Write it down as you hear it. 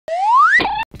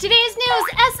Today's news,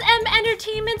 SM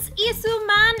Entertainment's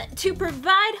Isuman to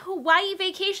provide Hawaii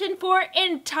vacation for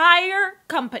entire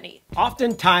company.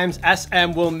 Oftentimes,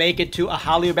 SM will make it to a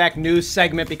Hallyu Back news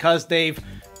segment because they've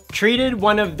treated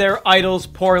one of their idols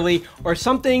poorly or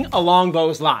something along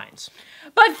those lines.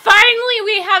 But finally,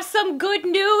 we have some good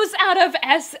news out of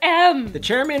SM. The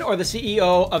chairman or the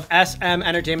CEO of SM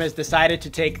Entertainment has decided to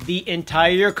take the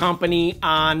entire company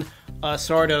on a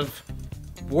sort of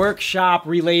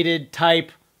workshop-related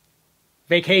type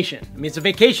vacation. I mean, it's a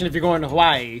vacation if you're going to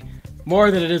Hawaii,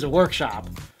 more than it is a workshop.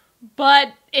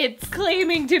 But it's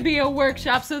claiming to be a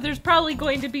workshop, so there's probably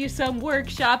going to be some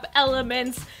workshop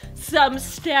elements, some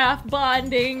staff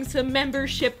bonding, some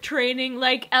membership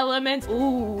training-like elements.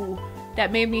 Ooh,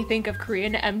 that made me think of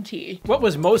Korean MT. What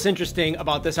was most interesting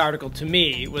about this article to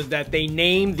me was that they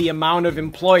named the amount of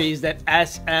employees that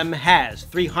SM has,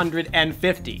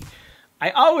 350. I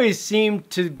always seem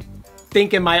to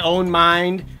think in my own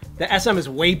mind that SM is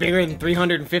way bigger than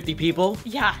 350 people.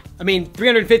 Yeah. I mean,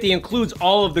 350 includes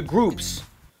all of the groups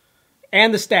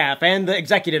and the staff and the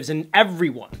executives and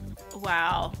everyone.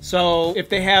 Wow. So if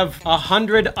they have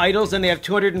 100 idols and they have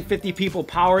 250 people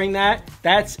powering that,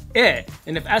 that's it.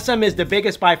 And if SM is the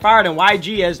biggest by far, then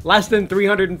YG has less than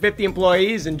 350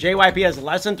 employees and JYP has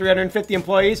less than 350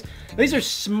 employees. These are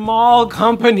small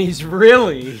companies,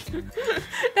 really.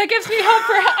 That gives me hope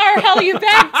for our Hallyu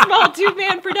Back small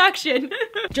two-man production.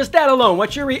 Just that alone,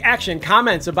 what's your reaction,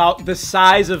 comments about the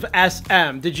size of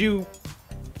SM? Did you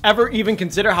ever even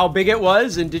consider how big it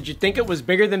was? And did you think it was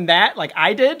bigger than that, like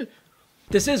I did?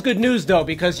 This is good news though,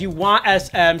 because you want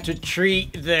SM to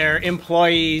treat their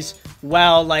employees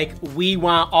well, like we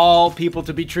want all people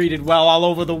to be treated well all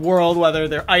over the world, whether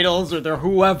they're idols or they're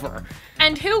whoever.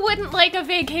 And who wouldn't like a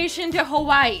vacation to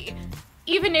Hawaii?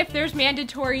 Even if there's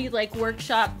mandatory like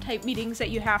workshop type meetings that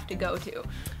you have to go to.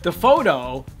 The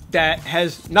photo that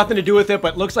has nothing to do with it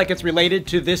but looks like it's related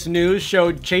to this news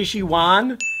showed Chae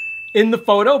Wan in the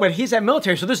photo, but he's at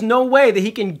military, so there's no way that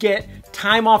he can get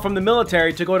time off from the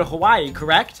military to go to Hawaii,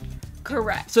 correct?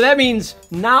 Correct. So that means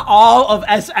not all of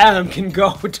SM can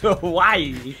go to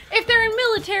Hawaii. If they're in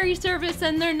military service,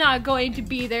 then they're not going to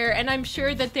be there, and I'm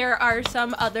sure that there are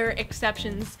some other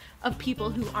exceptions of people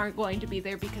who aren't going to be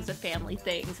there because of family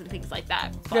things and things like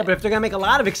that. Yeah, but if they're gonna make a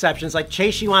lot of exceptions, like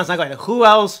Chae Wan's not going to, who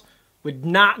else would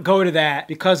not go to that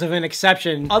because of an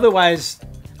exception? Otherwise,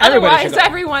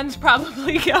 everyone's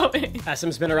probably going.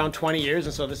 SM's been around 20 years,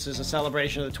 and so this is a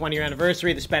celebration of the 20-year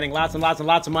anniversary. They're spending lots and lots and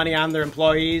lots of money on their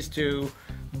employees to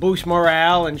boost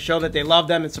morale and show that they love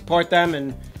them and support them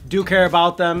and do care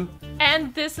about them.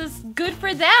 And this is good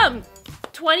for them.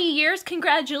 20 years,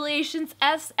 congratulations,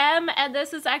 SM, and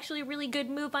this is actually a really good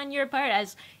move on your part,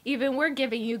 as even we're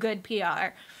giving you good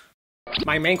PR.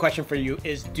 My main question for you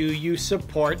is, do you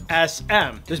support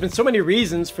SM? There's been so many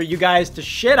reasons for you guys to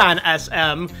shit on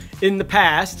SM in the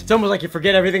past. It's almost like you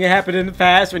forget everything that happened in the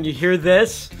past when you hear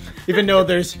this, even though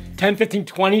there's 10, 15,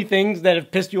 20 things that have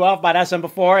pissed you off about SM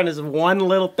before, and this one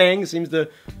little thing seems to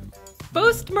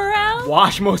boost morale,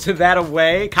 wash most of that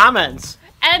away. Comments.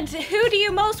 And who do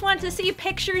you most want to see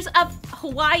pictures of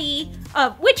Hawaii?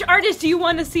 Which artist do you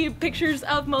want to see pictures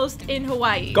of most in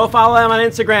Hawaii? Go follow them on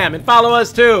Instagram and follow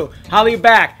us too. Hallyu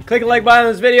Back. Click the like button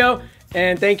on this video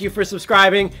and thank you for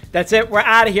subscribing. That's it. We're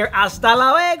out of here. Hasta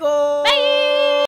luego. Bye.